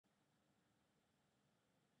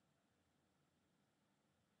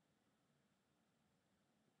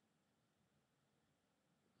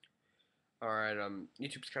Alright,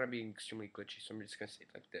 YouTube's kind of being extremely glitchy, so I'm just gonna say it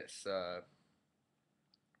like this.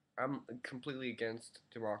 I'm completely against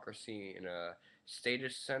democracy in a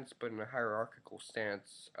statist sense, but in a hierarchical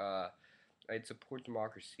stance. I'd support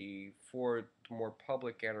democracy for the more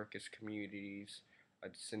public anarchist communities, the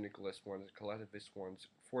syndicalist ones, the collectivist ones,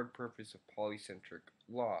 for the purpose of polycentric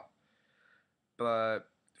law. But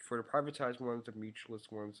for the privatized ones, the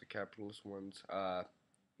mutualist ones, the capitalist ones,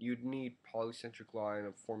 you'd need polycentric law in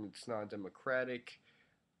a form that's not democratic,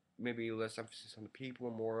 maybe less emphasis on the people,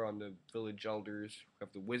 more on the village elders who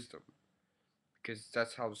have the wisdom, because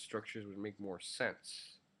that's how the structures would make more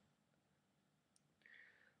sense.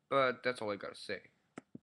 But that's all I gotta say.